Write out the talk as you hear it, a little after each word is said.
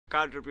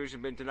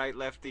contribution been tonight,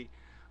 Lefty?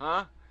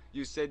 Huh?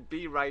 You said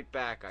be right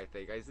back, I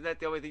think. Isn't that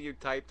the only thing you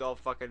typed all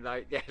fucking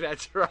night? Yeah,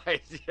 that's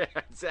right. Yeah,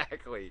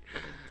 exactly.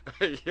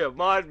 Yeah,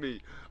 mod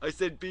me. I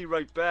said be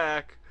right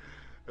back.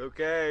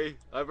 Okay,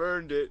 I've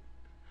earned it.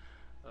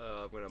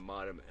 I'm gonna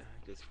mod him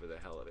just for the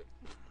hell of it.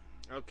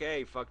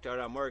 Okay, fucktard,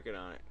 I'm working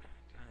on it.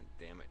 God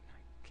damn it.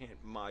 I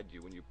can't mod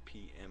you when you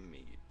PM me,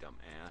 you dumb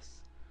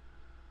ass.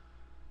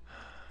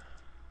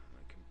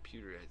 My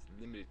computer has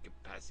limited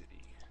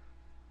capacity.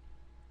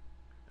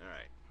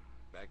 Alright,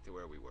 back to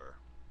where we were.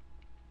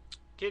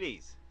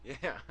 Kitties!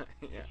 Yeah,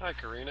 yeah. Hi,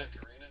 Karina.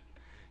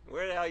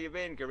 Where the hell you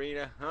been,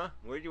 Karina? Huh?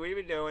 What you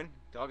been doing?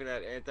 Talking to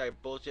that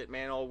anti-bullshit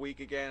man all week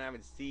again? I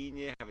haven't seen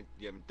you.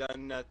 You haven't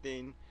done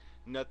nothing.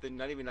 Nothing.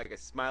 Not even like a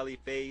smiley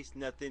face.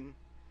 Nothing.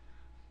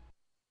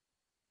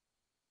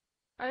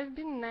 I've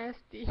been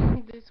nasty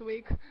this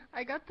week.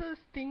 I got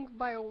stung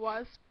by a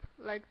wasp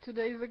like 2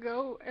 days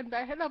ago, and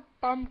I had a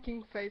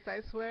pumpkin face, I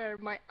swear.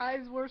 My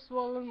eyes were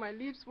swollen, my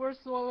lips were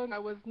swollen, I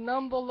was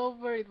numb all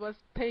over, it was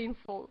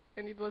painful,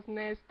 and it was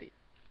nasty.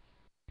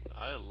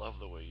 I love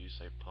the way you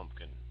say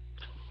pumpkin.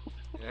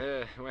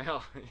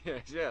 Well,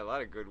 yeah, a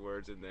lot of good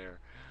words in there.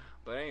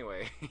 But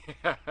anyway,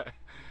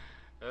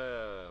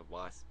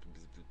 wasp.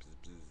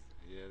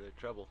 Yeah, they're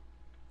trouble.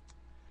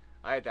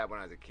 I had that when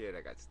I was a kid.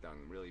 I got stung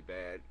really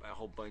bad by a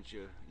whole bunch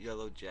of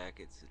yellow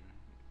jackets, and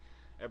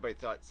everybody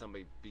thought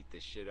somebody beat the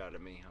shit out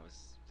of me. I was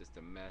just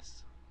a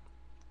mess.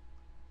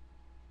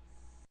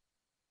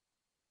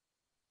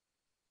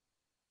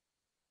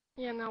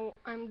 Yeah, now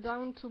I'm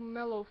down to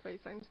mellow face,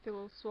 I'm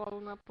still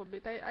swollen up a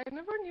bit. I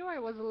never knew I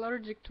was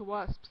allergic to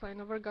wasps, I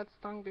never got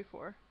stung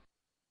before.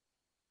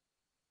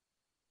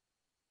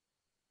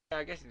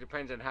 I guess it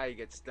depends on how you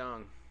get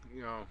stung.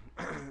 You know,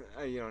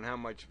 and how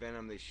much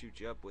venom they shoot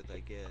you up with. I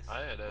guess. I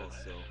had a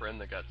Also. friend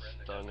that got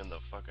stung in the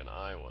fucking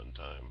eye one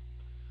time.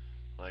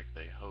 Like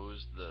they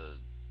hosed the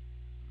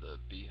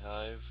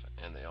beehive,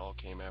 and they all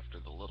came after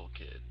the little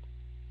kid.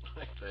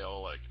 Like they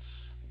all like,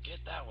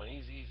 get that one,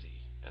 he's easy,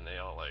 and they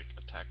all like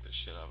attacked the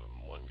shit out of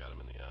him. One got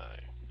him in the eye.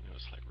 It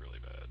was like really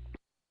bad.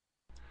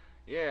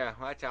 Yeah,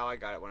 well, that's how I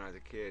got it when I was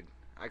a kid.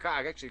 I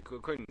actually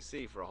couldn't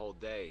see for a whole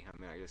day.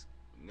 I mean, I just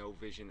no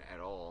vision at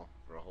all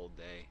for a whole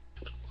day.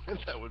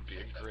 That would be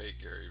a great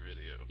Gary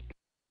video.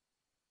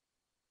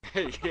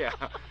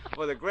 Yeah.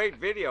 Well, the great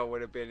video would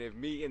have been if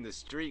me in the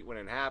street when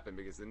it happened,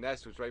 because the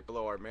nest was right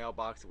below our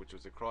mailbox, which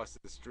was across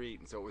the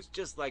street, and so it was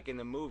just like in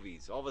the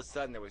movies. All of a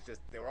sudden,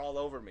 they were all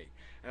over me,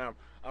 and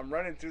I'm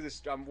running through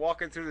I'm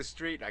walking through the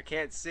street, and I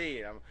can't see,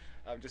 and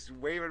I'm just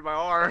waving my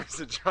arms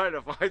and trying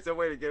to find some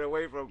way to get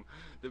away from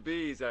the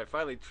bees. And I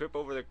finally trip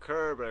over the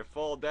curb, and I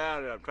fall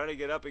down, and I'm trying to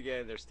get up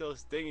again. They're still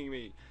stinging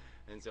me,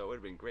 and so it would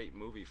have been great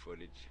movie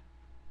footage.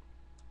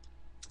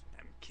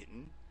 I'm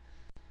kidding.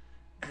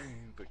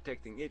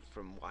 Protecting it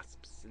from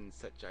wasps and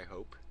such, I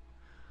hope.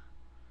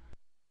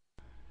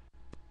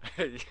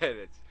 Yeah,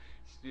 that's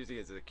using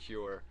it as a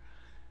cure.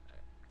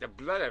 The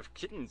blood of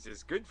kittens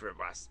is good for a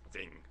wasp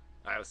sting.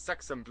 I'll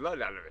suck some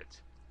blood out of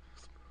it.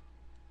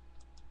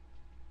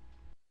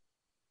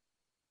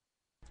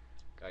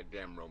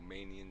 Goddamn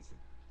Romanians.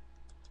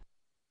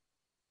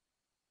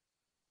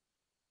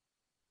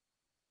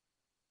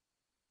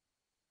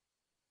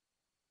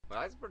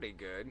 Well, that's pretty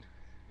good.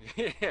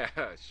 Yeah,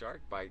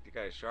 shark bite. You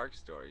got a shark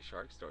story.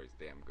 Shark story's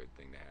a damn good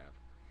thing to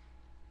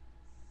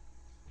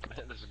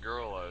have. This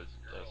girl I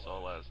saw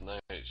last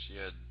night, she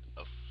had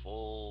a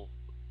full,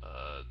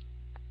 uh,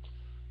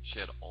 she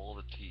had all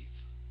the teeth.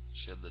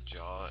 She had the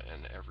jaw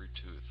and every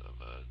tooth of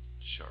a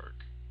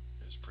shark.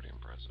 It was pretty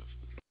impressive.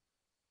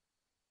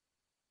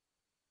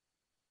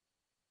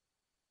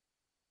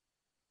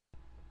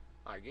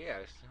 I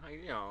guess.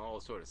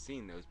 All sort of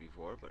seen those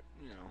before, but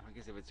I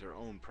guess if it's her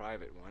own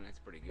private one, that's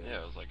pretty good.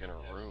 Yeah, it was like in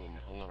her room,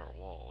 hung on her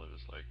wall. It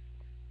was like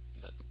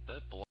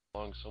that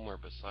belongs somewhere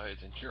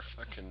besides in your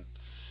fucking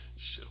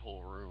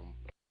shithole room.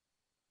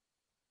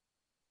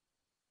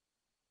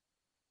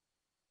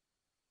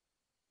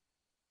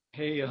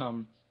 Hey,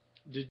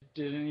 did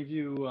any of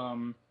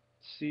you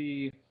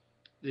see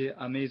the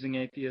Amazing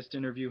Atheist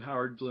interview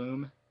Howard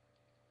Bloom?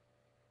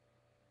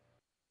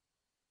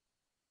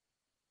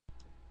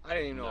 I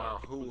didn't even know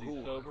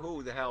No.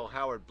 who the hell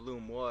Howard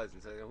Bloom was,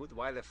 and so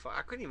why the fuck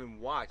I couldn't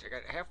even watch. I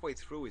got halfway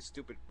through his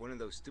one of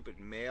those stupid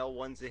mail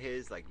ones of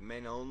his, like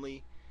men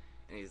only,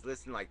 and he's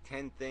listing like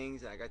 10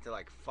 things, and I got to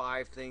like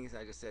 5 things,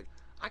 and I just said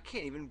I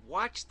can't even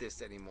watch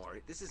this anymore.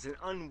 This is an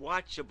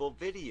unwatchable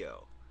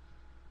video.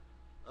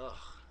 Ugh.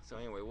 So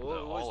anyway,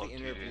 what was All the of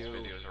TJ's interview?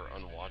 videos are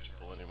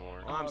unwatchable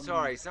anymore. Oh, I'm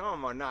sorry, some of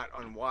them are not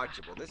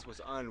unwatchable. This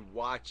was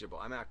unwatchable.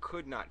 I mean, I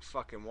could not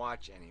fucking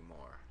watch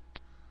anymore.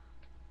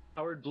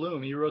 Howard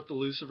Bloom, he wrote the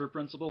Lucifer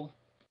Principle.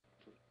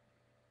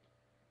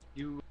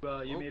 You made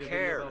a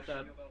video about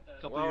that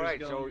a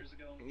couple years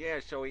ago. Yeah,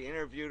 so he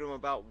interviewed him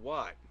about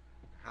what?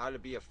 How to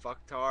be a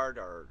fucktard,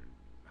 or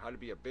how to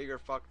be a bigger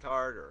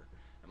fucktard, or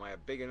am I a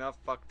big enough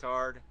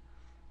fucktard?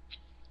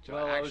 So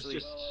Well, I was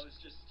just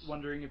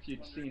wondering if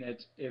you'd seen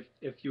it.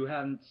 If you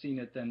hadn't seen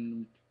it,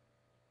 then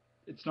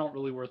it's not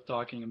really worth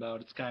talking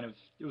about. It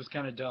was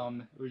kind of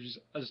dumb. It was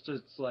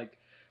just like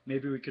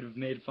maybe we could have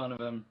made fun of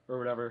him or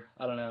whatever.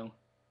 I don't know.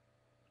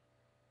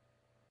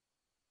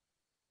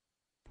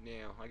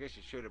 Yeah, I guess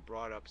you should have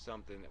brought up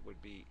something that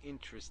would be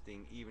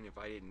interesting even if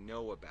I didn't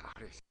know about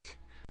it.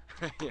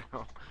 You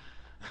know,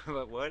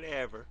 but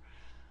whatever.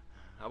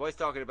 I was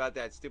talking about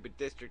that stupid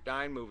District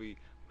 9 movie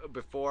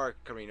before,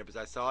 Karina, because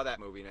I saw that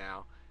movie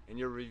now. And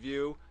your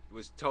review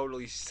was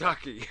totally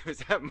sucky.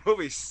 That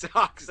movie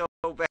sucks so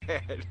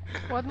bad.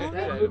 What movie?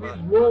 That movie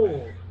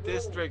rolled.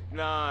 District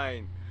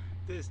 9.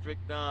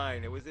 District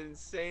 9. It was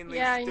insanely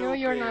Yeah, I know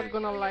you're not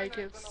stupid. gonna like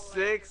it.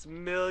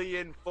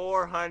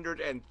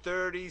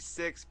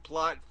 6,436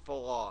 plot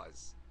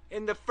flaws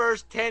in the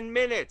first 10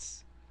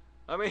 minutes.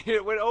 I mean,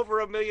 it went over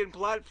 1,000,000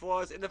 plot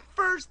flaws in the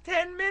first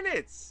 10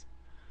 minutes.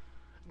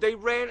 They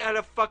ran out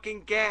of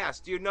fucking gas.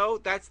 Do you know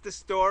that's the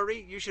story?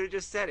 You should have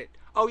just said it.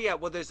 Oh yeah,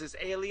 well there's this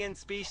alien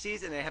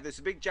species and they have this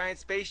big giant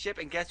spaceship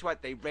and guess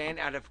what? They ran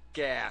out of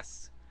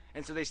gas.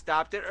 And so they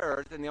stopped at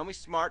Earth and the only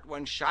smart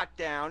one shot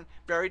down,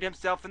 buried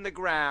himself in the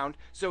ground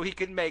so he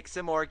could make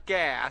some more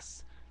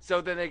gas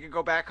so then they could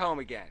go back home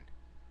again.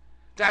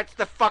 That's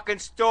the fucking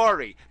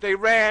story. They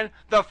ran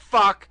the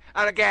fuck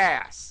out of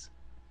gas.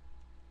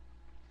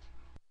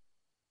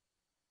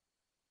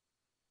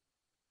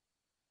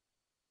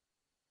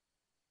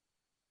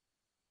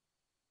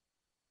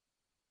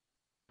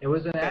 It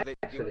was an That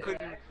accident.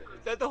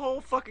 the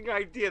whole fucking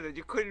idea that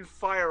you couldn't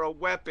fire a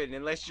weapon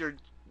unless your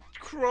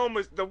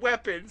the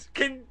weapons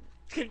can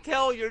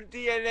tell your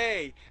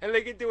DNA, and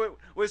they can do it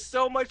with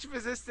so much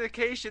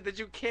sophistication that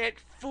you can't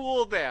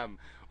fool them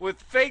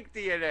with fake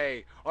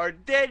DNA or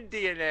dead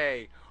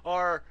DNA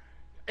or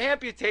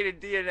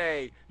amputated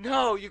DNA.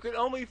 No, you can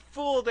only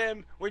fool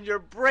them when your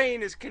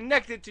brain is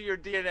connected to your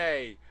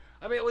DNA.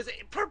 I mean, it was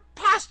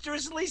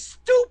preposterously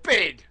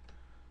stupid.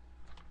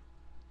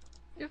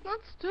 It's not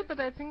stupid,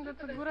 I think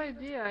that's a good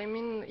idea. I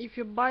mean, if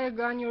you buy a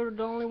gun, you're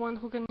the only one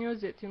who can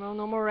use it. You know,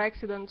 no more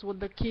accidents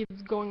with the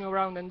kids going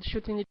around and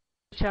shooting each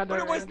other. But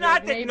it was and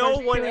not their that no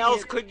neighbors one killing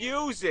else it. could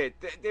use it.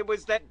 It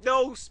was that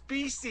no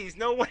species,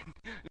 no one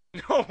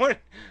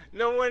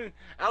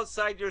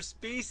outside your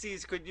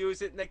species could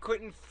use it, and they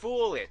couldn't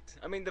fool it.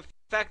 I mean, the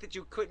fact that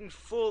you couldn't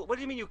fool. What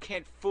do you mean you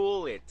can't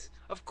fool it?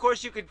 Of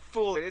course you could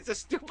fool it. It's a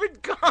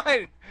stupid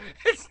gun.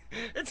 It's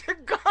a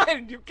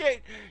gun. You can't.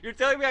 You're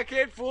telling me I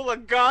can't fool a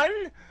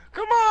gun?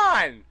 Come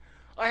on.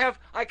 I have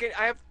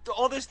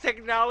all this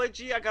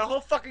technology. I got a whole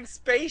fucking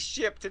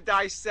spaceship to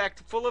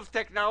dissect, full of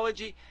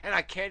technology, and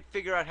I can't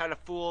figure out how to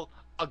fool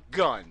a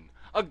gun.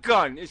 A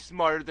gun is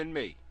smarter than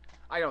me.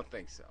 I don't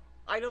think so.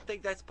 I don't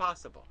think that's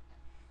possible.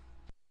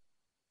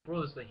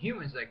 Well, it's the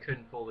humans that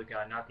couldn't fool the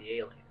gun, not the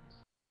aliens.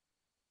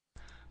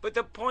 But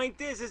the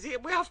point is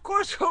well, of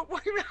course,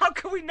 how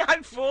can we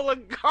not fool a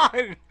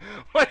gun?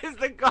 What is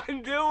the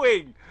gun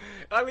doing?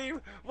 I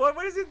mean,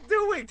 what is it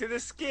doing to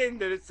the skin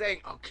that it's saying,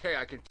 okay,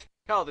 I can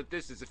tell that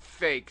this is a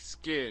fake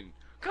skin?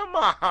 Come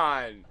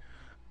on.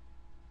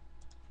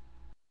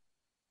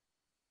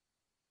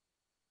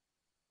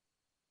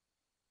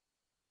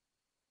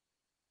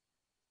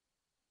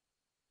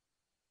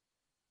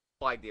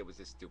 The whole idea was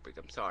just stupid.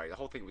 I'm sorry. The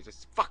whole thing was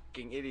just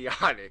fucking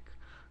idiotic.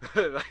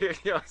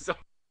 Like, you know, so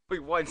only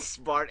one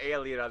smart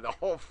alien on the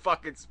whole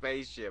fucking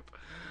spaceship.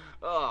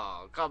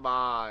 Oh, come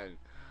on.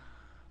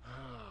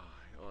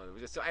 Oh, it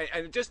was just,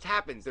 and it just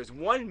happens. There's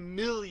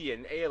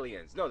 1,000,000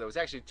 aliens. No, there was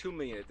actually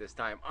 2,000,000 at this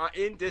time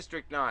in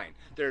District 9.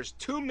 There's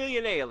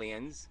 2,000,000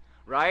 aliens,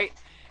 right?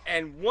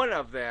 And one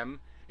of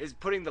them is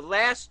putting the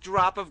last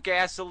drop of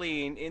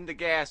gasoline in the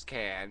gas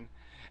can.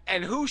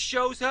 And who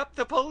shows up?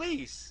 The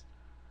police.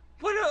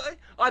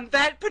 On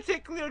that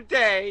particular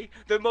day,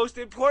 the most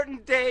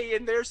important day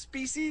in their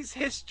species'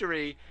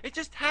 history, it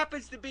just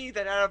happens to be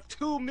that out of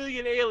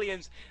 2,000,000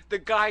 aliens, the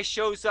guy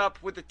shows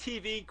up with the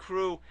TV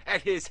crew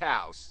at his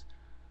house.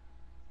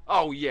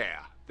 Oh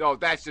yeah. Oh,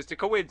 that's just a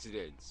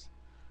coincidence.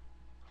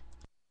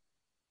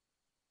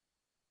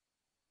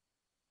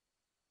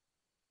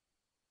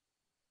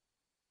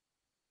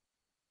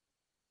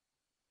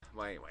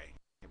 Well, anyway,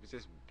 it was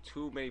just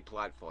too many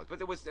plot faults. But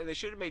they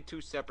should have made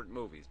two separate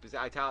movies. Because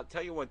I'll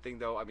tell you one thing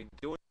though. I mean,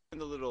 doing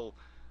the little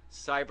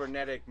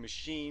cybernetic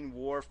machine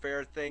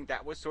warfare thing,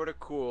 that was sort of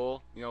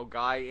cool. You know,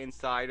 guy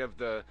inside of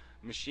the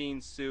machine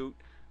suit,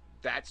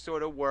 that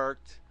sort of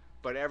worked.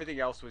 But everything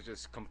else was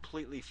just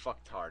completely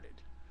fucktarded.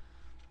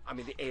 I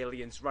mean, the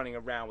aliens running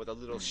around with a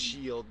little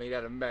shield made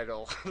out of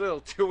metal, a little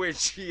 2-inch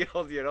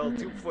shield, you know,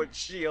 2-foot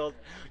shield.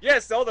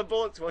 Yes, all the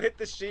bullets will hit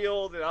the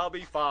shield and I'll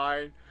be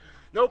fine.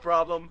 No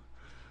problem.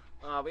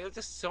 But it was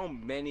just so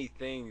many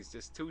things,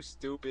 just too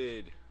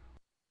stupid.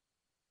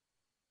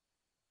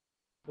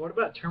 What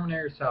about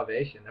Terminator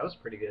Salvation? That was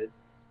pretty good.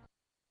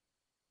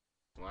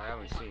 Well, I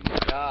haven't seen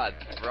that. God,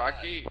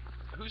 Rocky,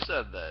 who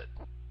said that?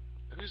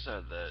 Who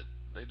said that?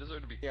 They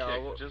deserve to be kicked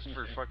Well, just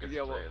for fucking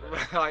yeah, saying well,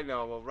 that. I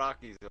know. Well,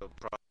 Rocky's a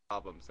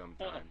problem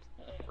sometimes.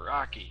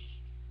 Rocky,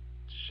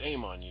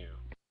 shame on you.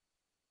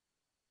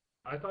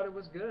 I thought it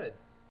was good.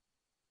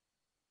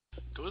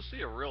 Go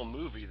see a real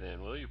movie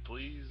then, will you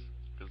please?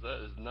 because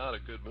that is not a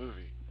good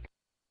movie.